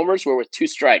 61 homers were with two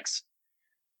strikes.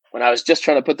 When I was just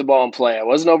trying to put the ball in play, I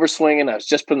wasn't overswinging. I was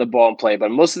just putting the ball in play.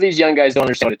 But most of these young guys don't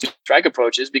understand what a two-strike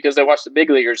approach is because they watch the big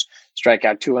leaguers strike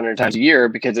out 200 times a year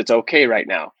because it's okay right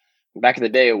now. Back in the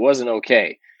day, it wasn't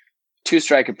okay.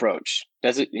 Two-strike approach.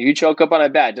 You choke up on a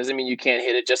bat doesn't mean you can't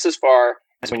hit it just as far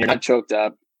as when you're not choked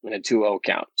up in a 2-0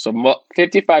 count. So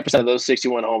 55% of those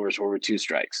 61 homers were with two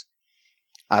strikes.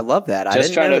 I love that. I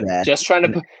didn't know that. Just trying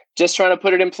to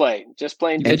put it in play. Just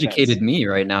playing defense. Educated me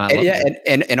right now.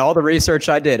 And all the research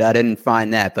I did, I didn't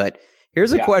find that. But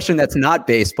here's a question that's not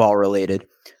baseball related.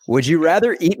 Would you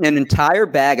rather eat an entire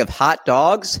bag of hot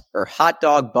dogs or hot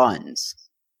dog buns?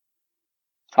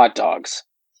 Hot dogs.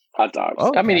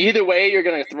 Okay. I mean, either way, you're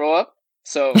going to throw up.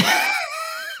 So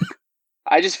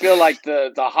I just feel like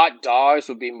the hot dogs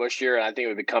would be mushier, and I think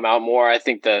it would come out more. I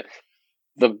think the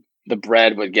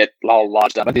bread would get all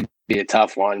lodged up. I think it'd be a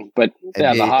tough one. But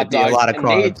the hot dogs. A lot of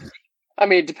carbs.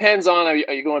 It depends on are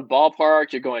you going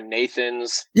ballpark? You're going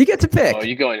Nathan's. You get to pick.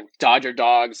 You're going Dodger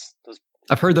dogs.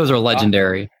 I've heard those are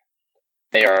legendary.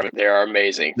 They are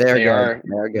amazing. They are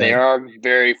good. They are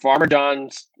very Farmer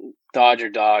Don's Dodger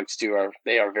dogs too.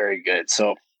 They are very good.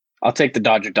 So I'll take the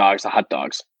Dodger dogs, the hot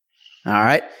dogs. All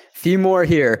right. A few more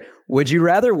here. Would you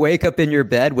rather wake up in your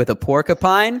bed with a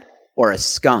porcupine or a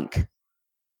skunk?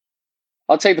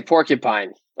 I'll take the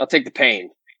porcupine. I'll take the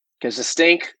pain because the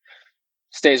stink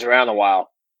stays around a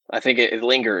while. I think it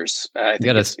lingers. I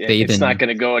think it's not going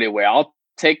to go anywhere. I'll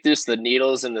take the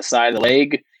needles in the side of the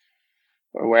leg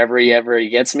or wherever he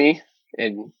gets me.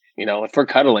 And, if we're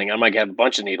cuddling, I might have a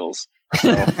bunch of needles.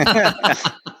 So.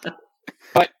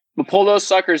 But we'll pull those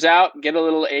suckers out, get a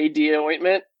little AD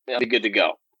ointment, and I'll be good to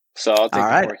go. So I'll take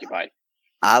the porcupine.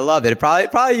 I love it.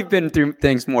 Probably you've been through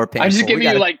things more painful. I'm just giving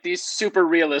you like these super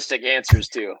realistic answers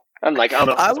too. I'm like, I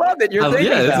love it. You're thinking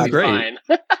this is great.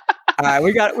 All right,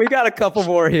 we got a couple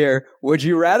more here. Would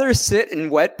you rather sit in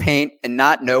wet paint and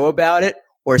not know about it,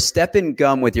 or step in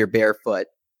gum with your bare foot?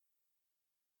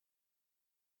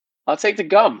 I'll take the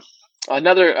gum.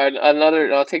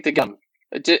 I'll take the gum,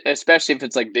 especially if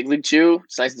it's like Big League Chew.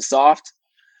 It's nice and soft.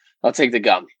 I'll take the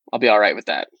gum. I'll be all right with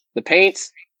that. The paint,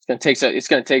 it's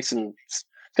gonna take some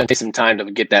time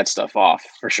to get that stuff off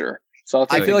for sure. So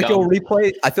I feel like you'll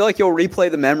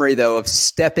replay the memory though of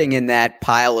stepping in that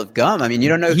pile of gum. I mean, you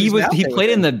don't know. He played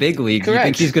in the big league. You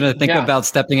think he's gonna think about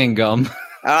stepping in gum?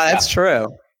 Oh, that's true.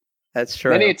 That's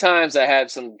true. Many times I had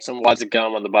some wads of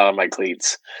gum on the bottom of my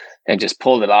cleats and just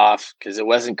pulled it off because it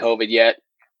wasn't COVID yet.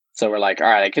 So we're like, all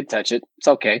right, I could touch it. It's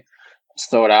okay.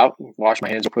 Just throw it out. Wash my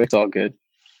hands real quick. It's all good.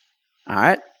 All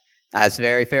right. That's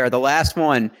very fair. The last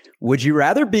one. Would you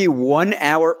rather be 1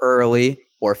 hour early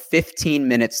or 15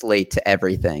 minutes late to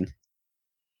everything?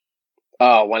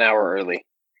 Oh, 1 hour early.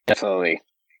 Definitely.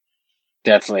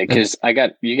 Definitely, because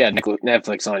you got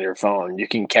Netflix on your phone. You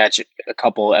can catch a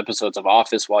couple episodes of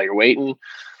Office while you're waiting.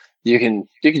 You can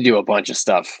do a bunch of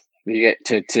stuff. You get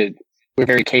to we're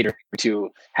very catered to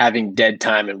having dead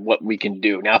time and what we can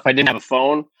do. Now, if I didn't have a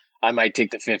phone, I might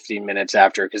take the 15 minutes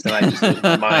after, because then I just lose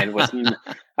my mind.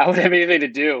 I wouldn't have anything to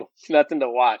do, nothing to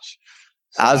watch.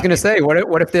 So, I was going to say,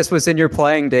 what if this was in your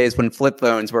playing days when flip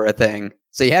phones were a thing?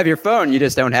 So you have your phone, you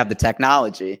just don't have the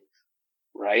technology.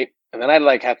 Right. And then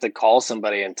I'd have to call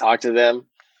somebody and talk to them.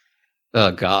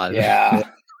 Oh, God. Yeah,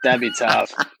 that'd be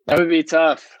tough. That would be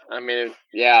tough. I mean,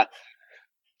 yeah.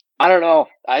 I don't know.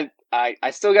 I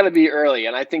still got to be early.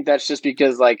 And I think that's just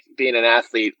because, being an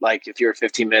athlete, if you're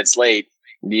 15 minutes late,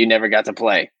 you never got to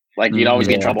play. You'd always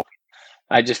be in trouble.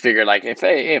 I just figured,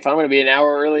 if I'm going to be an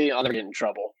hour early, I'll never get in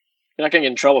trouble. You're not going to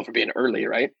get in trouble for being early,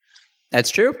 right? That's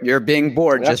true. You're being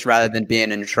bored just rather than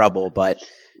being in trouble. But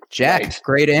Jack,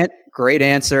 right. Great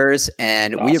answers.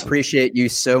 And awesome. We appreciate you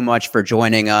so much for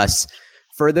joining us.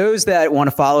 For those that want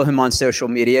to follow him on social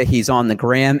media, he's on the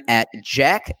gram at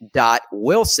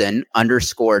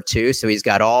jack.wilson_2. So he's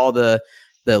got all the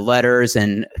letters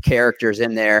and characters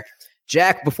in there.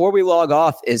 Jack, before we log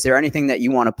off, is there anything that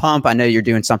you want to pump? I know you're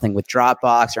doing something with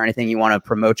Dropbox, or anything you want to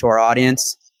promote to our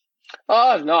audience?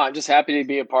 Oh, no, I'm just happy to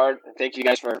be a part. Thank you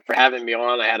guys for having me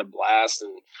on. I had a blast,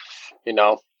 and,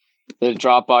 the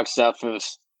Dropbox stuff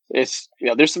there's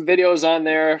some videos on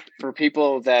there for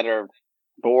people that are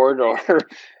bored or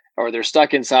they're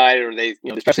stuck inside, or they,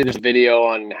 especially there's a video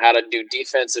on how to do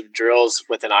defensive drills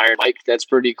with an iron mic. That's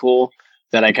pretty cool,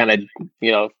 that I kind of,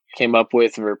 came up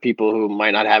with for people who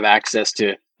might not have access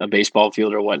to a baseball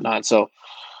field or whatnot. So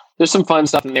there's some fun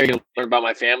stuff in there. You can learn about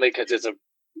my family, because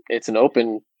it's an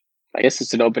open,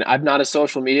 I'm not a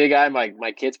social media guy.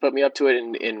 My kids put me up to it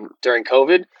in during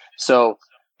COVID. So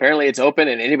apparently it's open,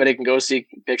 and anybody can go see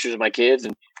pictures of my kids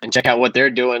and check out what they're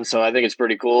doing. So I think it's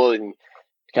pretty cool, and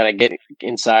kind of get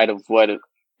inside of what an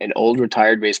old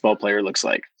retired baseball player looks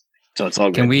like. So it's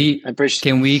all good.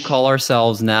 Can we call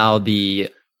ourselves now the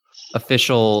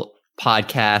official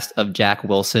podcast of Jack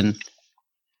Wilson?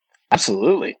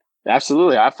 Absolutely. I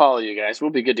follow you guys. We'll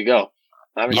be good to go.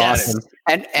 I'm excited.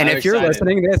 And if you're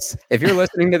listening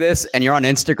to this and you're on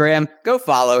Instagram, go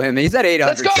follow him. He's at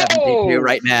 872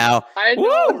 right now. I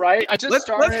know, right? I just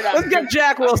started. Let's get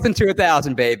Jack Wilson to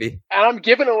 1,000, baby. And I'm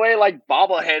giving away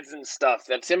bobbleheads and stuff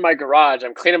that's in my garage.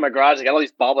 I'm cleaning my garage. I got all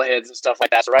these bobbleheads and stuff like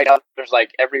that. So right now, there's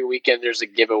every weekend there's a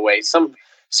giveaway. Some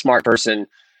smart person,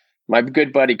 my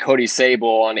good buddy Cody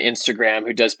Sable on Instagram,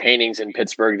 who does paintings in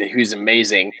Pittsburgh, who's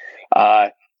amazing.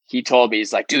 He told me,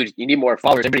 he's like, dude, you need more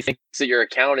followers. Everybody thinks that your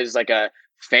account is a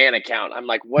fan account. I'm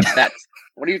like, what's that?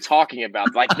 What are you talking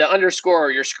about? The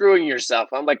underscore, you're screwing yourself.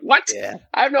 I'm like, what? Yeah.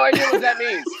 I have no idea what that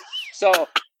means. So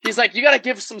he's like, you got to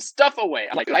give some stuff away.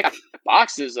 I'm like, I got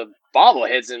boxes of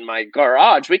bobbleheads in my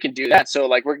garage. We can do that.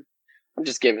 So I'm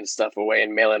just giving stuff away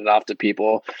and mailing it off to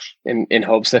people in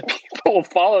hopes that people will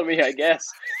follow me, I guess.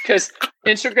 Because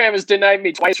Instagram has denied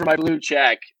me twice for my blue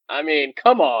check. I mean,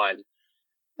 come on.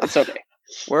 It's okay.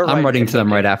 I'm running to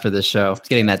them right after this show,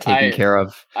 getting that taken care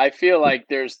of. I feel like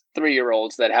there's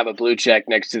 3-year-olds that have a blue check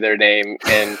next to their name,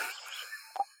 and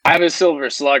I have a silver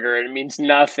slugger, and it means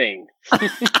nothing.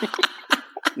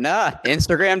 Nah,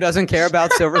 Instagram doesn't care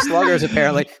about silver sluggers,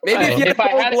 apparently. Maybe if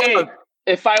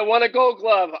I won a gold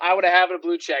glove, I would have a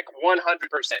blue check 100%.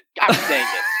 God dang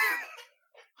it.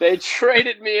 They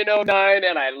traded me in 2009,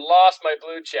 and I lost my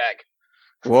blue check.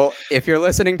 Well, if you're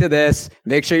listening to this,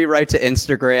 make sure you write to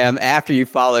Instagram after you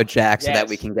follow Jack so that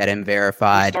we can get him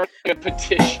verified. Start a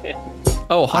petition.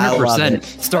 Oh, 100%.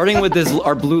 Starting with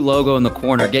our blue logo in the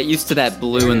corner. Get used to that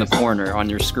blue in the corner on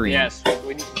your screen. Yes,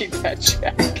 we need that,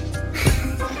 Jack.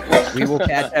 We will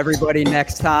catch everybody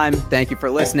next time. Thank you for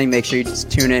listening. Make sure you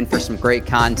just tune in for some great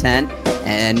content.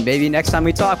 And maybe next time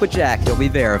we talk with Jack, he'll be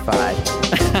verified.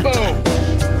 Boom.